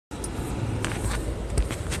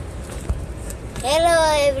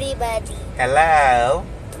Hello, everybody. Hello.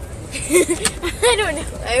 I don't know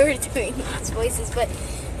why we're doing these voices, but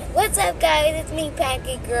what's up, guys? It's me,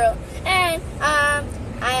 Pancake Girl, and I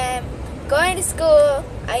am going to school.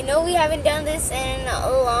 I know we haven't done this in a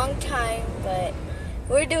long time, but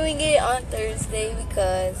we're doing it on Thursday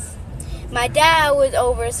because my dad was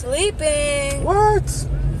oversleeping. What?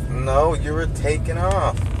 No, you were taking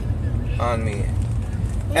off on me.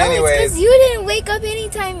 No, Anyways. it's because you didn't wake up any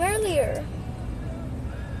time earlier.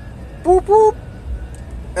 Boop boop.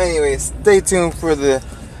 Anyways, stay tuned for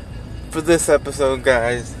this episode,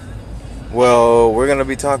 guys. Well, we're gonna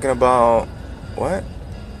be talking about what?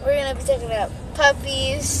 We're gonna be talking about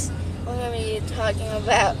puppies. We're gonna be talking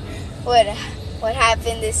about what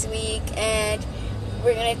happened this week, and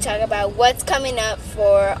we're gonna talk about what's coming up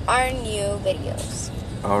for our new videos.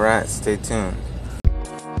 All right, stay tuned.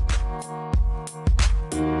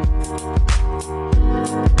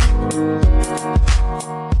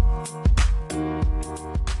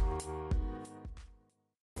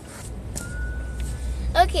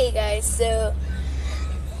 Okay, guys. So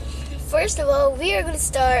first of all, we are gonna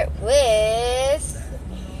start with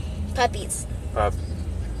puppies.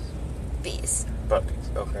 Puppies.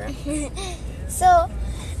 Okay. So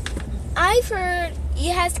I've heard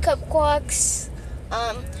Ehas Cupquak's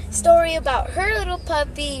story about her little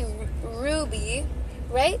puppy Ruby,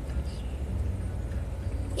 right?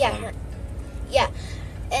 Yeah,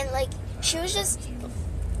 and like she was just.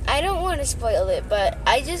 I don't want to spoil it, but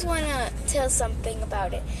I just want to tell something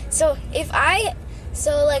about it. So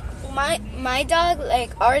my dog,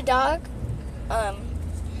 like our dog,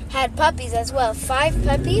 had puppies as well, 5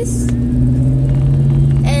 puppies,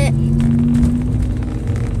 and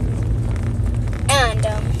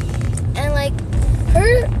like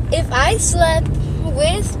her, if I slept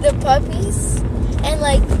with the puppies, and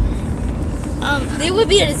like they would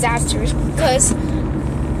be a disaster because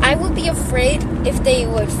I would be afraid if they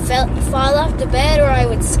would fall off the bed or I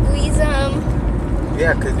would squeeze them.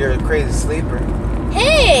 Yeah, because you're a crazy sleeper.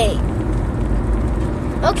 Hey!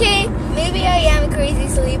 Okay, maybe I am a crazy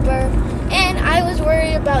sleeper. And I was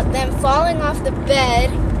worried about them falling off the bed.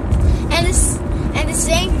 And the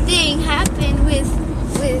same thing happened with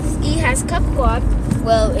Ehas Cupquak.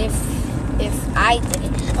 Well, if I didn't.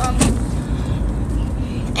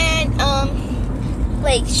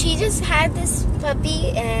 Like, she just had this puppy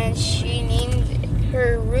and she named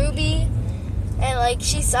her Ruby, and like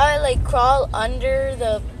she saw it like crawl in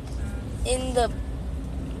the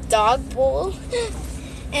dog bowl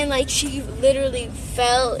and like she literally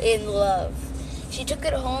fell in love. She took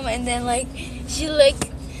it home and then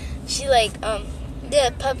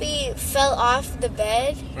the puppy fell off the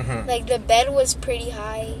bed. Mm-hmm. Like the bed was pretty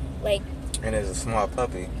high, like, and it's a small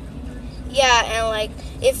puppy. yeah, and like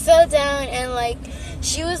it fell down, and like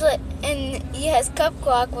she was like, and Ehas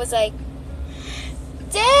Cupquak was like,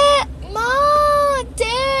 Dad, Mom,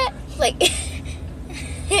 Dad, like,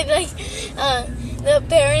 and like the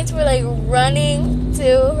parents were like running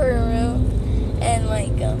to her room, and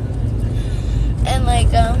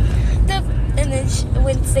then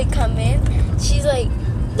when they come in, she's like,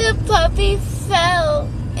 the puppy fell,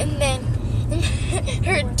 and then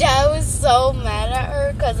her dad was so mad at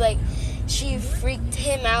her because like she freaked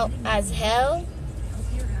him out as hell.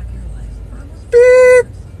 Beep.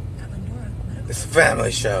 It's a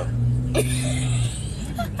family show.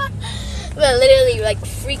 But literally like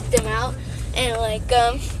freaked him out, and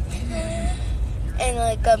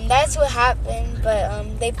that's what happened.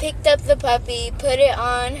 But they picked up the puppy, put it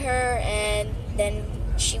on her, and then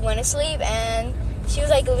she went to sleep, and she was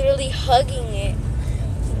like literally hugging it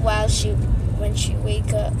when she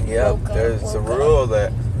woke up. There's a rule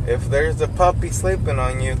that if there's a puppy sleeping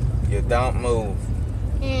on you, you don't move.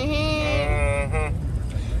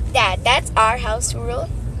 Dad, that's our house rule.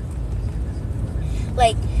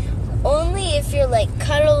 Like, only if you're like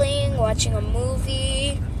cuddling, watching a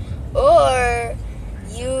movie, or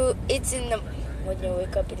when you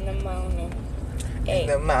wake up in the morning. Hey. In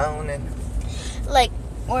the morning. Like,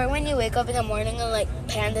 or when you wake up in the morning and like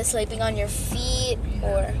Panda's sleeping on your feet,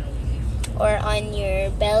 or on your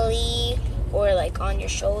belly, or like on your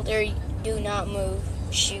shoulder, do not move.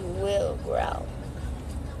 She will growl.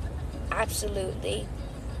 Absolutely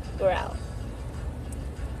growl.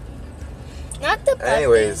 Not the puppies.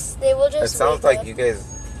 Anyways, they will just. It sounds like up. you guys,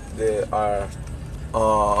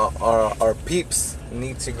 our peeps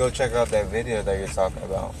need to go check out that video that you're talking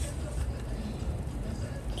about.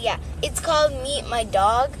 Yeah, it's called Meet My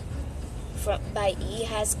Dog by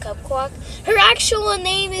Ehas Cupquak. Her actual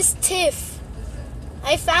name is Tiff.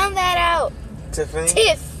 I found that out. Tiffany?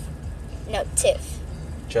 Tiff. No, Tiff.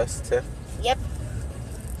 Just Tiff? Yep.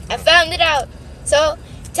 I found it out. So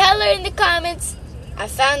tell her in the comments. I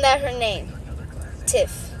found out her name,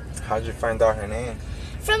 Tiff, How'd you find out her name?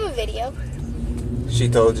 from a video. She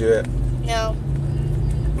told you it. No,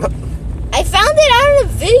 I found it out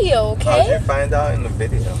of the video. How'd you Okay, find out in the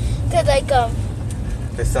video? cause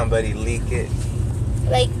Did somebody leak it?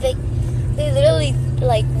 they literally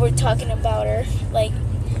like were talking about her. Like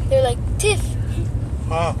they're like Tiff.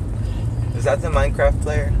 Huh? Is that the Minecraft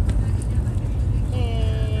player?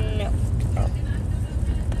 No.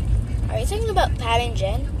 Are you talking about Pat and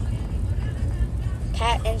Jen?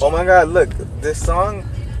 Pat and Jen. Oh my god, look, this song,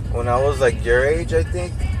 when I was like your age, I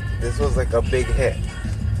think, this was like a big hit.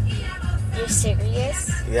 You're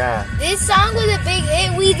serious? Yeah. This song was a big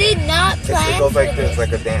hit. We did not plan It goes like for this,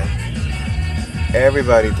 like a dance.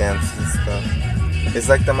 Everybody dances stuff. It's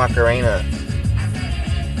like the Macarena.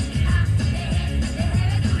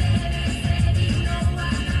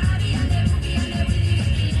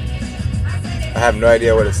 I have no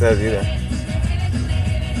idea what it says either.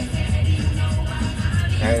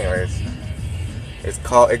 Anyways,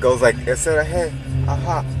 it goes like, it said a hey,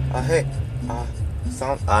 aha, a hey,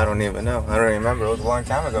 I don't even know. I don't remember. It was a long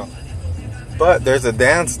time ago. But there's a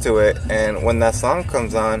dance to it, and when that song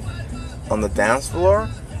comes on the dance floor,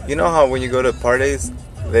 you know how when you go to parties,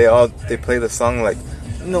 they play the song like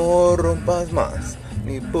No rompas más,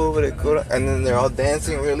 mi pobre cora, and then they're all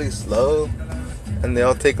dancing really slow, and they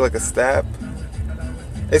all take like a step.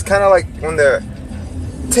 It's kind of like when they're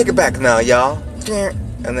take it back now, y'all,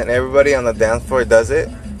 and then everybody on the dance floor does it.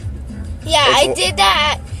 Yeah, I did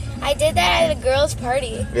that. I did that at a girls'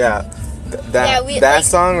 party. Yeah, that like,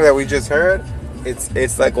 song that we just heard,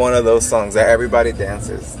 it's like one of those songs that everybody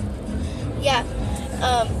dances. Yeah,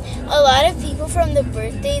 a lot of people from the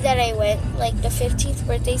birthday that I went, like the 15th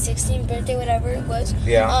birthday, 16th birthday, whatever it was.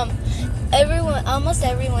 Yeah. Almost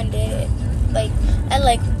everyone did it.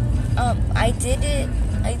 I did it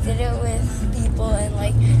with people, and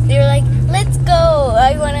like they were like, "Let's go!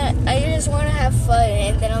 I just wanna have fun."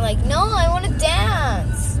 And then I'm like, "No, I wanna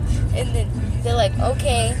dance." And then they're like,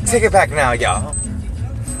 "Okay." Take it back now, y'all.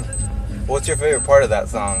 What's your favorite part of that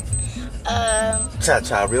song?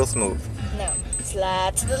 Cha-cha, real smooth. No.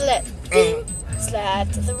 Slide to the left, bing.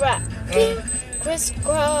 Slide to the right, bing.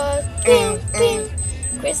 Crisscross, bing, bing.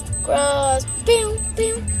 Crisscross, bing,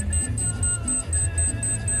 bing.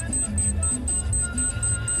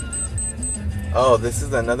 Oh, this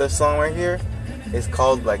is another song right here. It's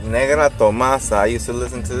called like Negra Tomasa. I used to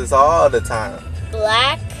listen to this all the time.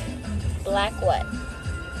 Black what?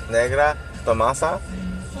 Negra Tomasa.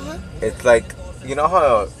 Uh-huh. It's like, you know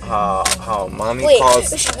how mommy Wait,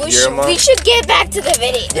 calls your mom. we should get back to the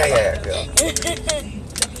video. Yeah.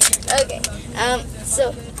 Okay.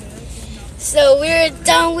 So we're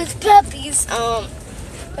done with puppies.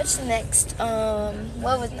 What's next?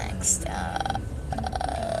 What was next?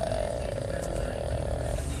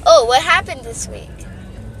 What happened this week?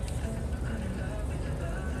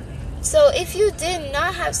 So if you did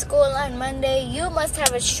not have school on Monday, you must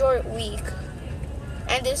have a short week.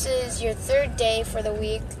 And this is your third day for the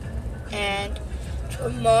week. And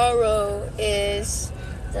tomorrow is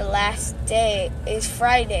the last day, is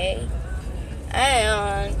Friday.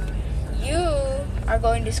 And you are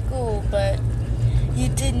going to school, but you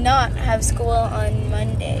did not have school on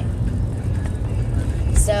Monday.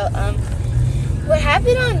 So, what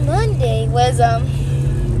happened on Monday was,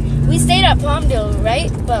 we stayed at Palmdale,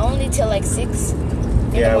 right? But only till like 6 in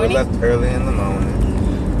the morning. We left early in the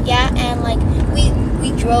morning. Yeah, and like, we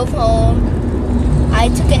drove home. I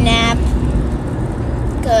took a nap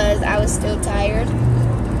because I was still tired.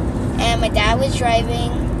 And my dad was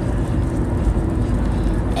driving.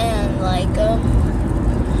 And like,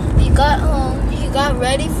 he got home. He got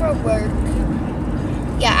ready for work.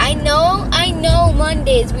 Yeah, I know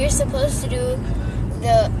Mondays we're supposed to do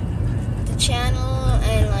the channel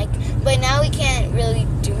and like, but now we can't really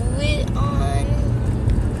do it on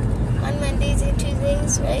Mondays and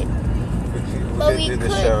Tuesdays, right? But we did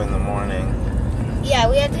could the show in the morning. Yeah,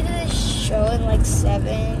 we had to do the show in like 7,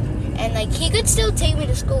 and like he could still take me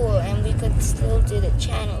to school and we could still do the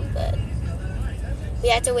channel, but we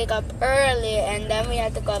had to wake up early and then we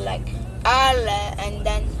had to go like early and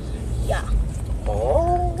then yeah.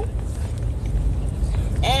 Oh.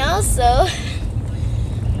 And also,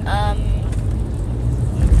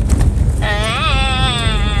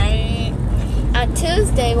 on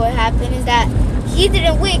Tuesday, what happened is that he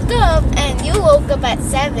didn't wake up, and you woke up at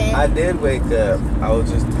 7. I did wake up. I was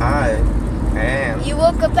just tired, and you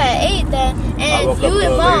woke up at 8 then, and you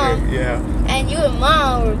and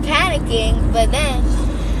mom were panicking. But then,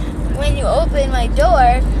 when you opened my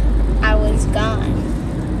door, I was gone,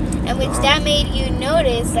 and which that made you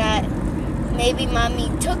notice that maybe mommy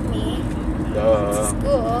took me to Duh.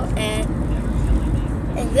 school, and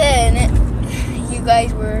then you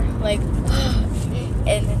guys were like,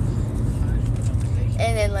 and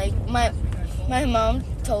then like my mom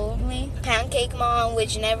told me, Pancake Mom,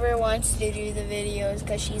 which never wants to do the videos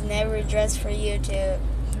because she's never dressed for YouTube.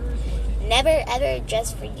 Never ever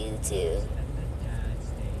dressed for YouTube.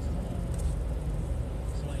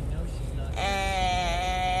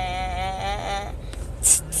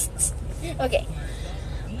 Okay.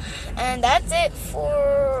 And that's it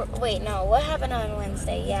for... Wait, no. What happened on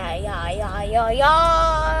Wednesday? Yeah.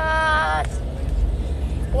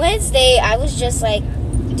 Wednesday, I was just like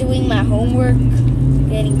doing my homework,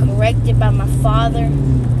 getting corrected by my father.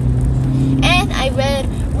 And I read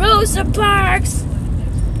Rosa Parks.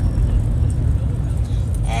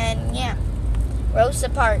 And yeah, Rosa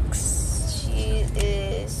Parks.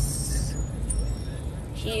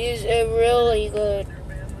 She is a really good...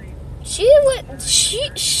 She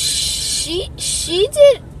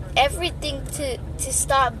did everything to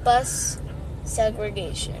stop bus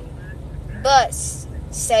segregation. Bus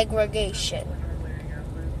segregation.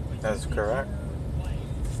 That's correct.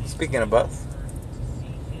 Speaking of bus,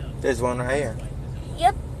 there's one right here.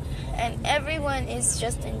 Yep. And everyone is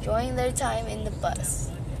just enjoying their time in the bus.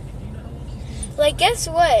 Like, guess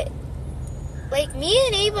what? Like, me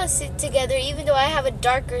and Ava sit together even though I have a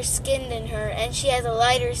darker skin than her and she has a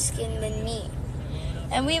lighter skin than me.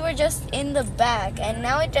 And we were just in the back, and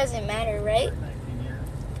now it doesn't matter, right?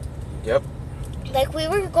 Yep. Like, we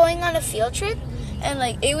were going on a field trip, and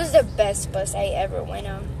like, it was the best bus I ever went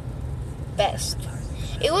on. Best.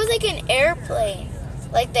 It was like an airplane.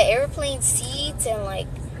 Like, the airplane seats and like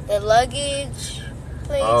the luggage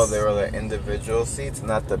place. Oh, they were the individual seats,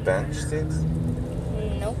 not the bench seats?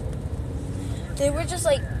 Nope. They were just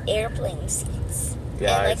like airplane seats.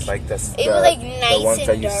 Yeah, And, it's like this. It was like nice the ones and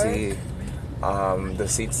that you dark. see, the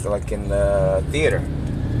seats like in the theater.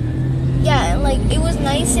 Yeah, and like it was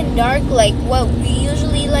nice and dark, like what we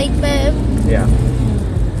usually like, Bev. Yeah.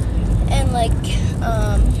 And like,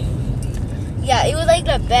 yeah, it was like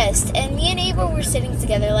the best. And me and Ava were sitting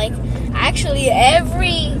together. Like, actually,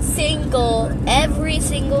 every single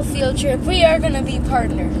field trip, we are gonna be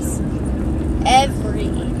partners. Every.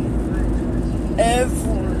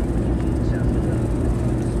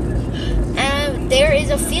 And there is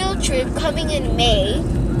a field trip coming in May.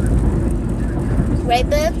 Right,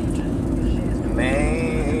 Bev?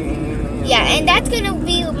 Man. Yeah, and that's gonna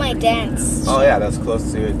be my dance. Oh yeah, that's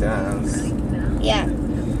close to your dance. Yeah.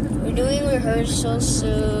 We're doing rehearsal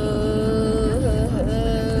soon.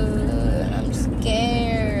 I'm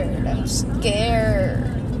scared.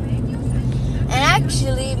 And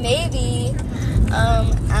actually, maybe,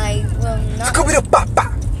 I will not.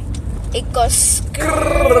 Scooby-Doo-Papa. It goes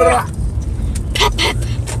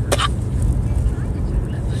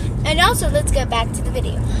And also, let's get back to the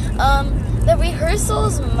video. The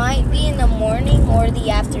rehearsals might be in the morning or the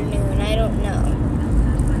afternoon. I don't know.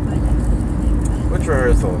 Which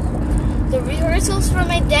rehearsals? The rehearsals for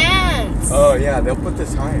my dance. Oh yeah, they'll put the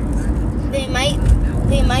times. They might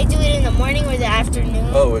do it in the morning or the afternoon.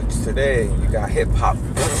 Oh, it's today. You got hip hop.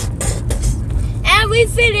 And we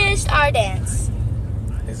finished our dance.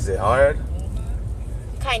 Is it hard?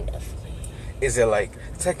 Kind of. Is it like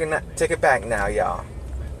take it back now, y'all?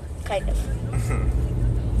 Kind of.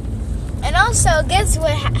 And also, guess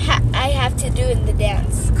what I have to do in the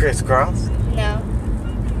dance? Crisscross? No.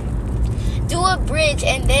 Do a bridge,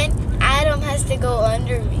 and then Adam has to go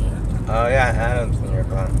under me. Oh yeah, Adam's in your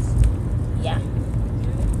class. Yeah.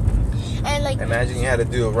 And like, Imagine you had to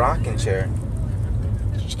do a rocking chair.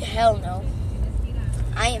 hell no.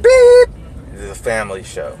 I am. Beep! This is a family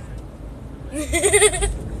show.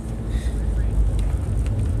 And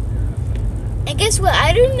guess what?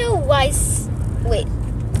 I don't know why. Wait.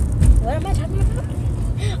 What am I talking about?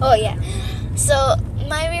 Oh, yeah. So,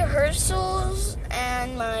 my rehearsals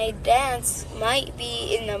and my dance might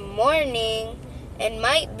be in the morning and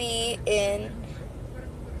might be in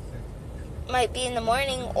the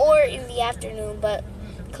morning or in the afternoon, but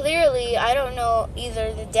clearly I don't know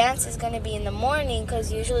either the dance is going to be in the morning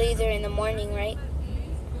because usually they're in the morning, right?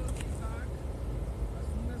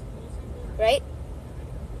 Right?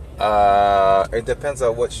 It depends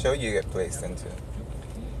on what show you get placed into.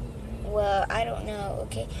 Well, I don't know,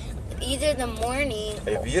 okay? Either the morning...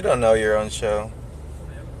 If you don't know your own show,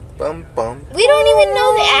 bum bum. We don't even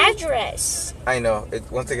know the address. I know.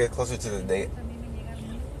 Once they get closer to the date.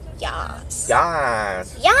 Yes.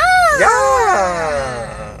 Yes. Yes.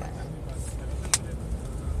 Yes.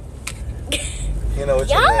 You know what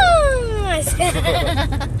you mean. Yes.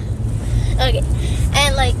 Okay.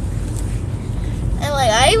 And like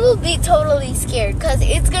I will be totally scared because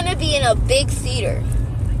it's gonna be in a big theater.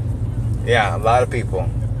 Yeah, a lot of people.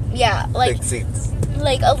 Yeah, like Big seats.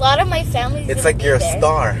 like a lot of my family's It's gonna like be you're a there.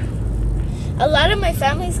 star. A lot of my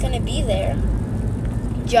family's gonna be there.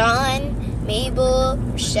 John, Mabel,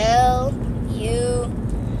 Rochelle, you.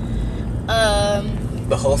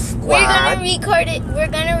 The whole squad. We're gonna record it. We're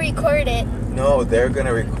gonna record it. No, they're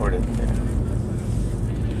gonna record it.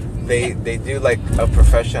 They do like a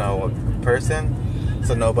professional person,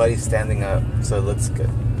 so nobody's standing up, so it looks good.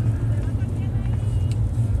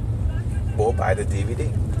 We'll buy the DVD.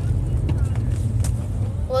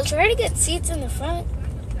 We'll try to get seats in the front.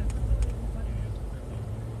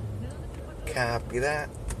 Copy that.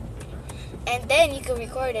 And then you can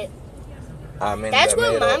record it. I'm in That's the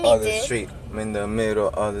what middle Mommy of the did. street. I'm in the middle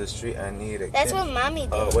of the street. I need a That's kiss. what Mommy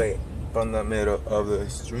did. Oh wait, from the middle of the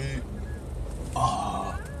street.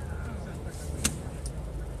 Oh.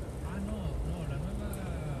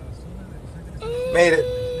 Made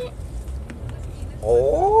it.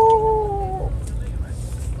 Oh.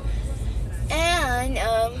 And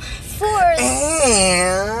And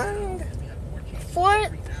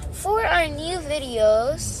for our new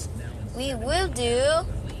videos, we will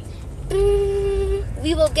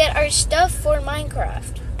get our stuff for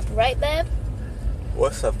Minecraft, right, babe?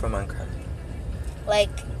 what's up for Minecraft? Like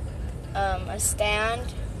a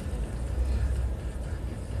stand,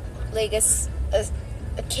 like a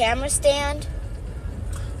camera stand.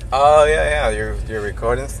 Oh yeah. You're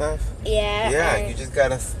recording stuff. Yeah. Yeah, and- you just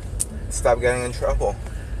gotta stop getting in trouble.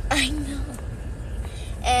 I know.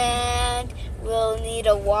 And we'll need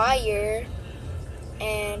a wire,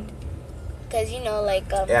 and because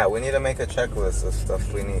Yeah, we need to make a checklist of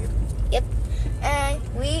stuff we need. Yep. And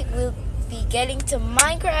we will be getting to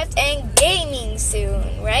Minecraft and gaming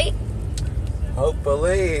soon, right?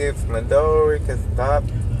 Hopefully, if Midori can stop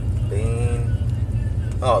being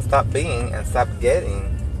and stop getting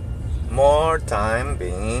more time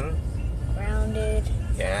being. Grounded.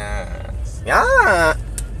 Yes. Yeah.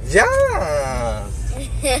 Yes.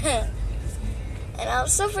 And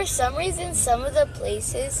also, for some reason, some of the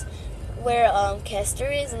places where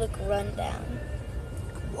Kester is look run down.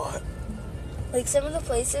 What? Like, some of the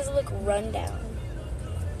places look run down.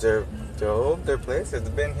 They're old. Their place has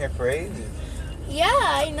been here for ages. Yeah,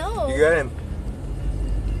 I know. You gotta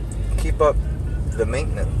keep up the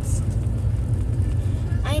maintenance.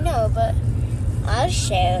 I know, but I'll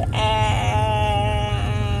show.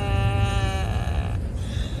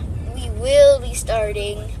 We will be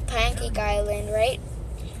starting Pancake Island, right?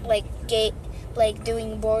 Like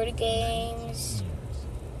doing board games,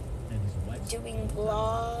 doing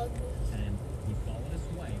vlogs,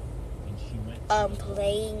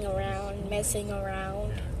 playing around, messing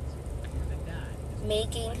around,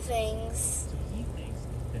 making things.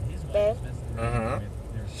 Babe? Mm-hmm.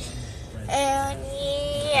 And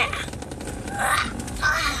yeah.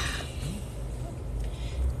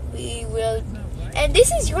 We will, and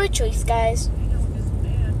this is your choice, guys.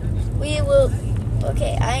 We will,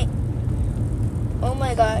 okay, oh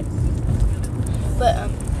my god. But,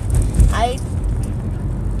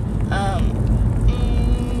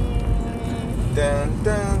 Dun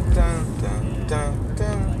dun dun dun dun dun dun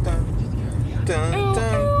dun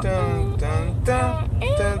dun dun dun dun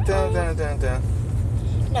dun dun dun dun.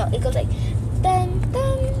 no, it goes like, dun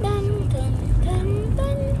dun dun dun dun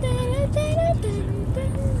dun dun dun dun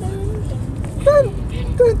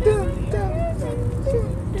dun dun.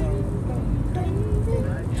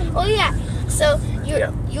 Oh yeah, so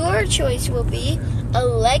your choice will be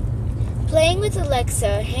playing with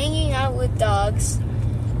Alexa, hanging out with dogs,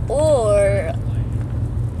 or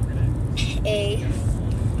a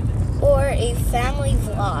family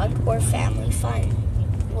vlog or family fun,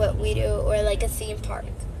 what we do, or like a theme park.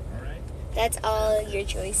 That's all your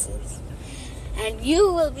choices, and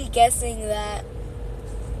you will be guessing that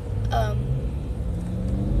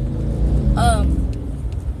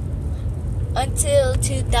until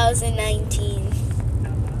 2019.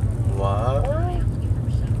 What?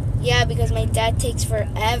 Yeah, because my dad takes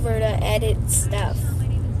forever to edit stuff.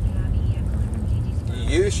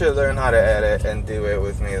 You should learn how to edit and do it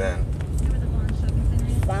with me then.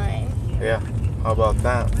 Fine. Yeah. How about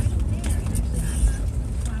that?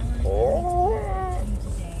 Oh.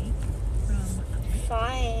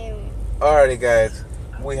 Fine. Alrighty, guys.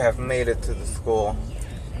 We have made it to the school.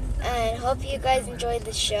 And hope you guys enjoyed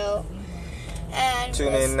the show. And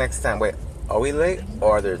Tune in next time. Wait, are we late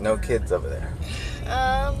or are there no kids over there?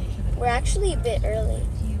 we're actually a bit early.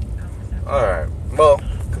 Alright. Well,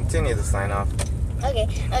 continue the sign off. Okay.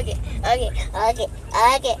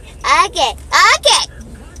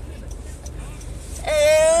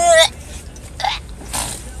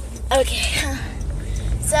 Okay.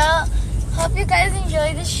 So, hope you guys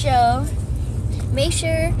enjoy the show. Make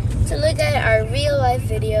sure to look at our real life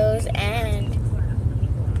videos and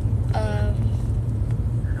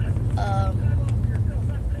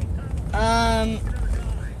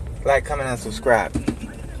like, comment, and subscribe.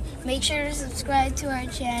 make sure to subscribe to our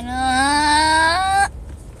channel.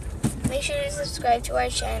 Make sure to subscribe to our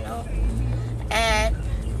channel and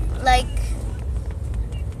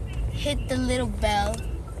hit the little bell.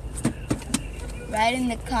 Write in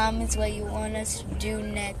the comments what you want us to do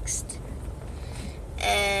next.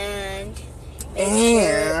 And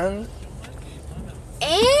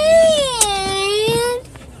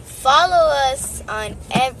follow us on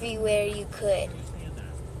everywhere you could.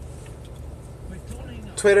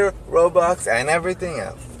 Twitter, Roblox, and everything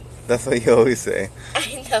else. That's what you always say.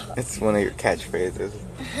 I know. It's one of your catchphrases.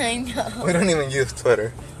 I know. We don't even use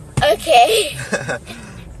Twitter. Okay.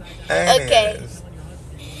 Anyways,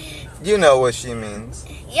 you know what she means.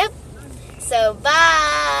 Yep. So,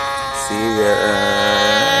 bye. See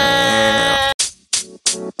ya.